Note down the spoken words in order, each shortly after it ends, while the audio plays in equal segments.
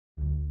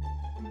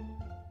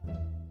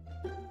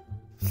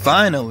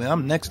Finally,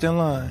 I'm next in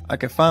line. I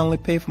can finally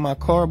pay for my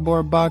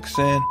cardboard box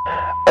and...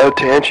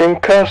 Attention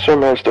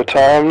customers, the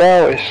time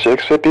now is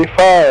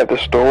 6:55. The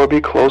store will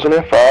be closing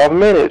in 5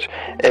 minutes.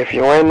 If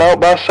you ain't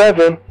out by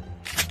 7,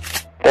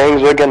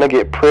 things are gonna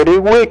get pretty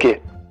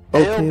wicked.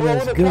 Okay,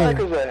 that's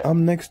good.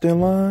 I'm next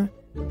in line,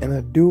 and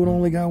the dude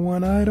only got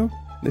one item.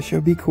 This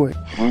should be quick.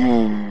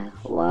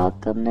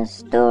 Welcome to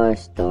Store,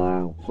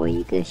 where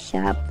you can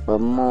shop for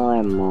more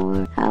and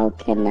more. How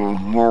can I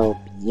help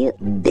you?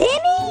 Benny?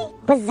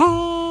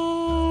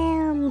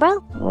 Wazam,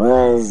 bro.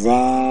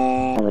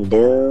 Wazam,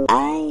 dude.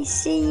 I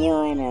see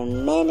you in a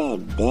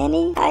minute,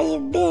 Benny. How you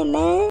been,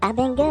 man? I've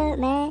been good,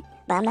 man.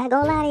 But I'm not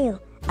gonna lie to you.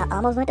 I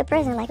almost went to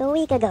prison like a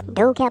week ago.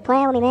 Dude kept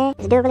playing with me, man.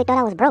 This dude really thought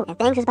I was broke, and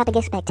things was about to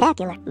get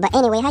spectacular. But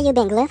anyway, how you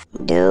been, Glyph?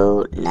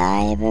 Dude,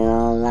 not even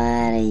gonna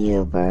lie to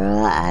you,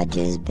 bro. I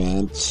just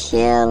been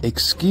chill.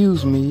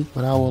 Excuse me,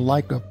 but I would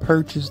like to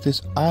purchase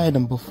this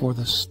item before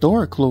the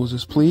store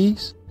closes,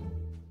 please.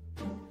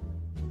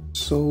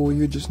 So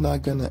you're just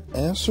not gonna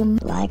answer me?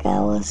 Like I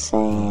was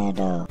saying,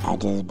 though, I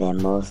just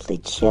been mostly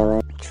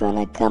chilling, trying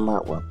to come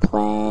up with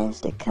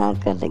plans to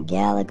conquer the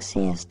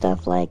galaxy and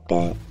stuff like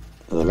that.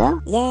 You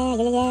know?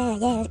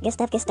 Yeah.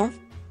 Good stuff.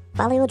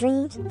 Follow your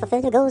dreams,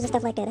 fulfill your goals and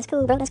stuff like that. That's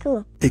cool, bro. That's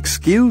cool.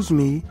 Excuse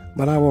me,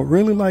 but I would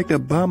really like to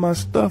buy my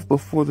stuff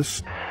before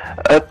the...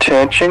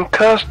 Attention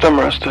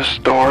customers, the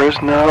store is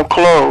now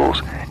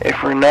closed.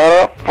 If you're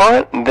not up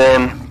front,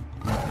 then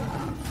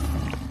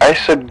I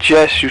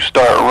suggest you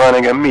start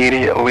running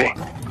immediately.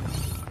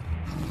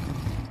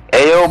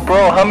 Ayo,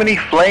 bro, how many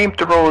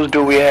flamethrowers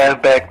do we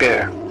have back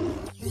there?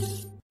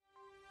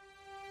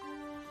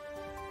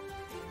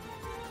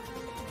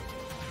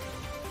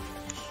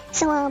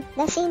 So,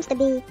 there seems to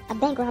be a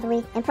bank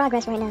robbery in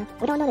progress right now.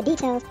 We don't know the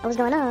details of what's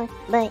going on,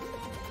 but,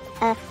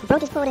 bro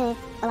just pulled in,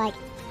 like,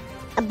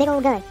 a big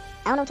old gun.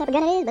 I don't know what type of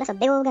gun it is, but it's a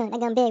big old gun. That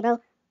gun big, bro.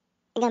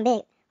 That gun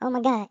big. Oh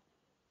my god.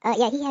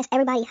 Yeah, he has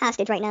everybody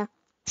hostage right now.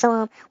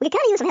 So, we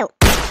could kinda use some help.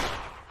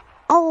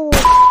 Oh,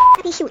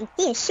 he's shooting.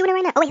 He is shooting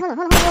right now. Oh, wait, hold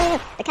on.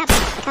 The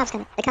cops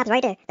coming. The cops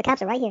right there. The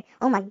cops are right here.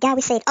 Oh my god,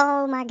 we saved. Woo!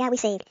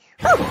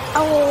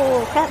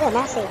 Oh, crap, we're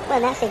not safe,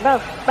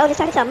 bro. Bro just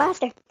turned into a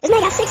monster. This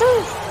man got 6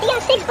 arms. He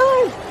got 6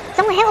 arms.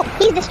 Someone help.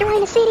 He's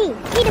destroying the city.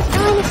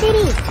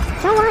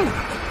 Someone.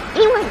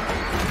 Anyone.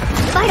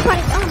 The fire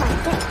department. Oh my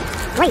god.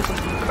 Great.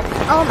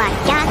 Oh my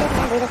god,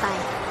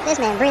 this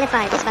man breathing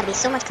fire. This is about to be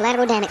so much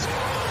collateral damage.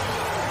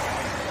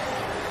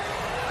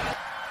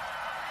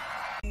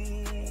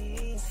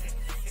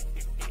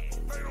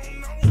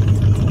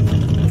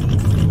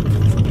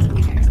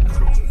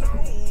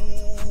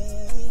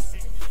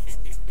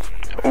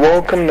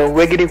 Welcome to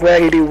Wiggity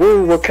Waggity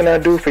Woo. What can I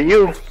do for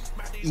you?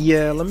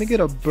 Yeah, let me get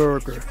a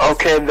burger.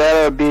 Okay,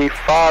 that'll be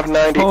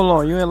 $5.90. Hold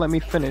on, you ain't let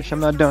me finish. I'm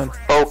not done.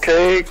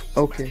 Okay.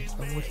 Okay,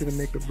 I want you to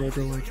make the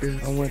burger like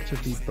this. I want it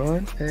to be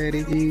bun,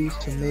 patty, cheese,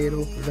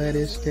 tomato,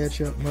 lettuce,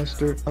 ketchup,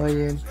 mustard,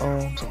 onion,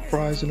 some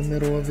fries in the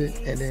middle of it,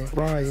 and then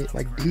fry it,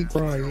 like deep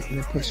fry it,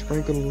 and then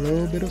sprinkle a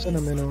little bit of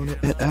cinnamon on it.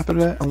 And after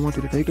that, I want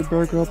you to take the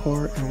burger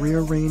apart and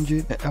rearrange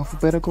it in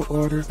alphabetical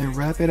order, and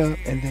wrap it up,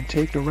 and then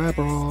take the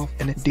wrapper off,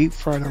 and then deep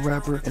fry the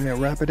wrapper, and then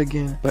wrap it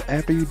again. But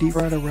after you deep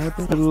fry the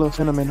wrapper, put a little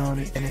cinnamon on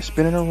it, and then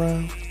spin it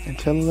around and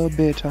tell a little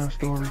bedtime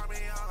story.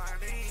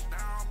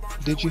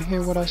 Did you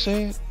hear what I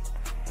said?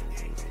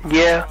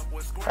 Yeah,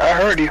 I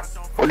heard you.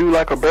 Would you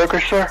like a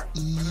burger, sir?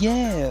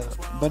 Yeah,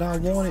 but I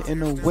want it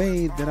in a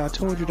way that I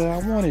told you that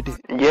I wanted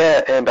it.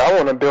 Yeah, and I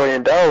want $1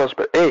 billion,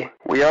 but hey,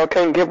 we all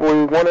can't get what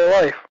we want in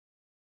life.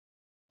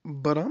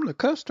 But I'm the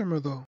customer,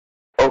 though.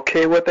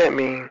 Okay, what that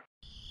mean?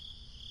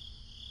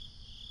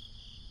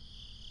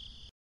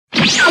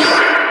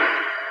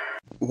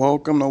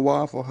 Welcome to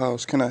Waffle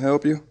House. Can I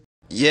help you?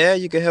 Yeah,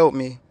 you can help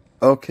me.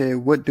 Okay,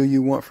 what do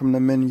you want from the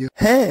menu?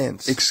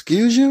 Hands.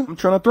 Excuse you? I'm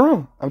trying to throw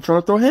 'em. I'm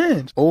trying to throw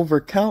hands.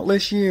 Over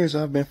countless years,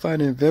 I've been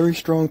fighting very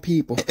strong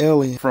people,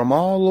 aliens, from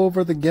all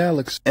over the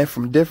galaxy and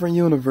from different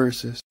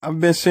universes. I've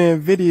been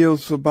seeing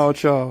videos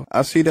about y'all.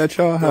 I see that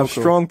y'all have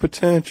strong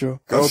potential.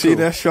 I see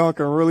that y'all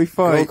can really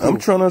fight. I'm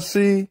trying to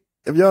see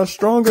if y'all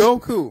stronger.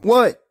 Goku.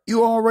 What?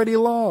 You already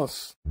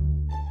lost.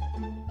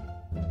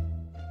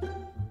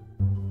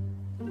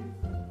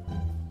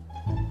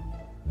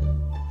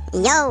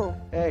 Yo.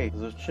 Hey,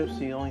 is those chips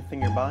the only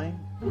thing you're buying?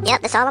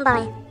 Yep, that's all I'm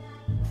buying.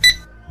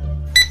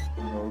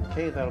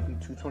 Okay, that'll be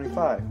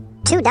 $2.25.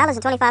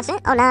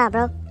 $2.25? Oh, nah,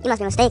 bro. You must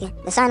be mistaken.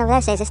 The sign over there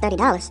says it's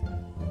 $30.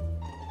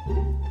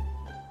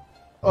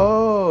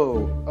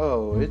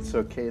 Oh, it's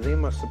okay. They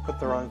must have put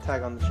the wrong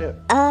tag on the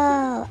chip.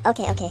 Oh,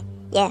 okay.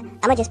 Yeah,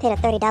 I'ma just pay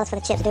the $30 for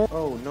the chips, dude.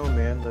 Oh, no,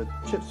 man. The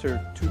chips are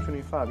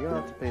 $2.25. You don't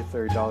have to pay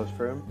 $30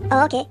 for them.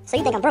 Oh, okay. So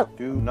you think I'm broke?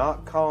 Dude,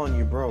 not calling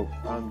you broke.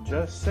 I'm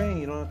just saying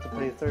you don't have to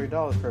pay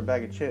 $30 for a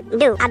bag of chips.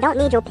 Dude, I don't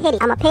need your pity.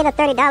 I'ma pay the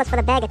 $30 for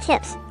the bag of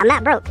chips. I'm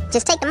not broke.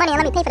 Just take the money and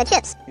let me pay for the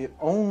chips. It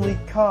only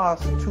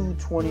costs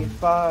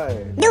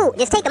 $2.25. Dude,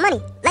 just take the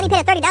money. Let me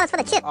pay the $30 for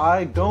the chips.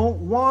 I don't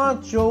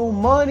want your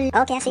money.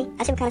 Okay, I see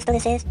what kind of store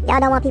this is. Y'all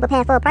don't want people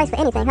paying full price for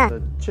anything, huh?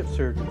 The chips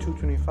are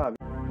 $2.25.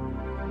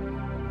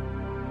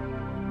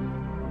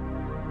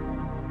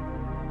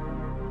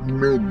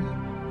 Mini,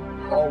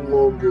 how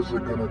long is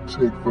it gonna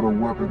take for the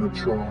weapon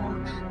to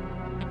charge?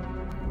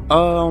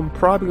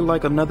 Probably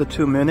like another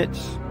 2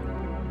 minutes.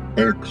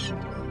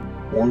 Excellent.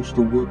 Once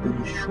the weapon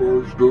is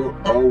charged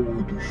up, I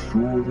will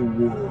destroy the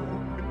world.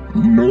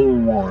 No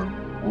one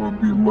will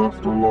be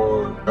left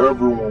alive.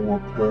 Everyone will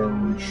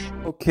perish.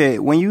 Okay,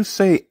 when you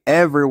say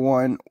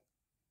everyone,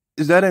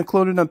 is that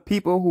including the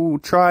people who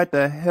tried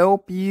to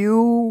help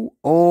you,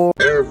 or?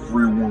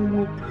 Everyone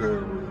will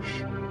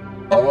perish.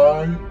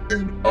 I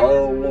and I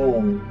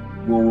alone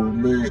will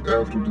remain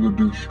after the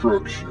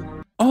destruction.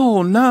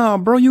 Oh nah,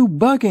 bro, you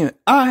bugging.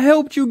 I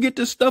helped you get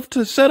the stuff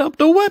to set up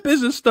the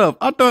weapons and stuff.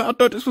 I thought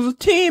this was a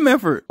team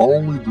effort.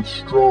 Only the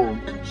strong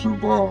can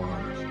survive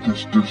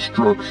this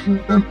destruction,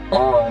 and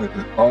I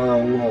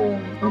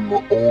alone am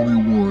the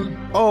only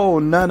one. Oh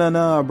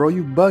nah, bro,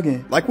 you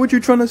bugging. Like what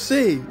you trying to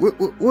say?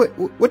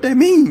 What that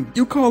mean?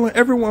 You calling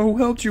everyone who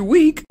helped you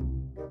weak?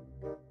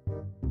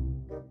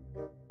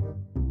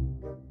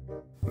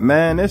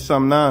 Man, it's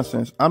some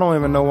nonsense. I don't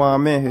even know why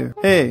I'm in here.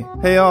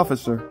 Hey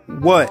officer.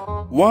 What?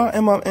 Why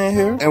am I in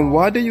here? And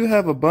why do you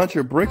have a bunch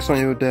of bricks on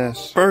your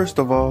desk? First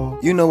of all,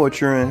 you know what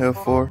you're in here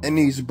for. And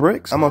these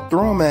bricks, I'ma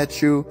throw them at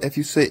you if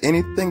you say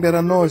anything that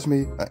annoys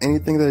me or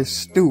anything that is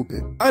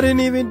stupid. I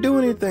didn't even do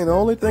anything. The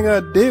only thing I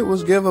did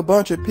was give a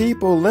bunch of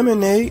people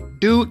lemonade.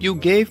 Dude, you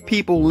gave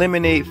people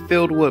lemonade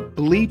filled with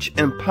bleach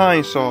and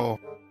pine sol.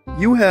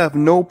 You have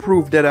no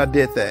proof that I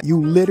did that.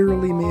 You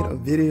literally made a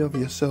video of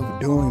yourself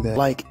doing that.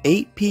 Like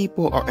 8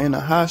 people are in a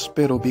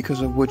hospital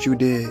because of what you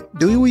did.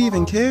 Do you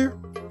even care?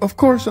 Of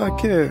course I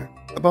care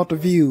about the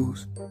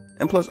views.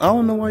 And plus, I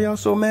don't know why y'all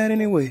so mad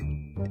anyway.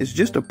 It's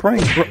just a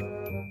prank, bro.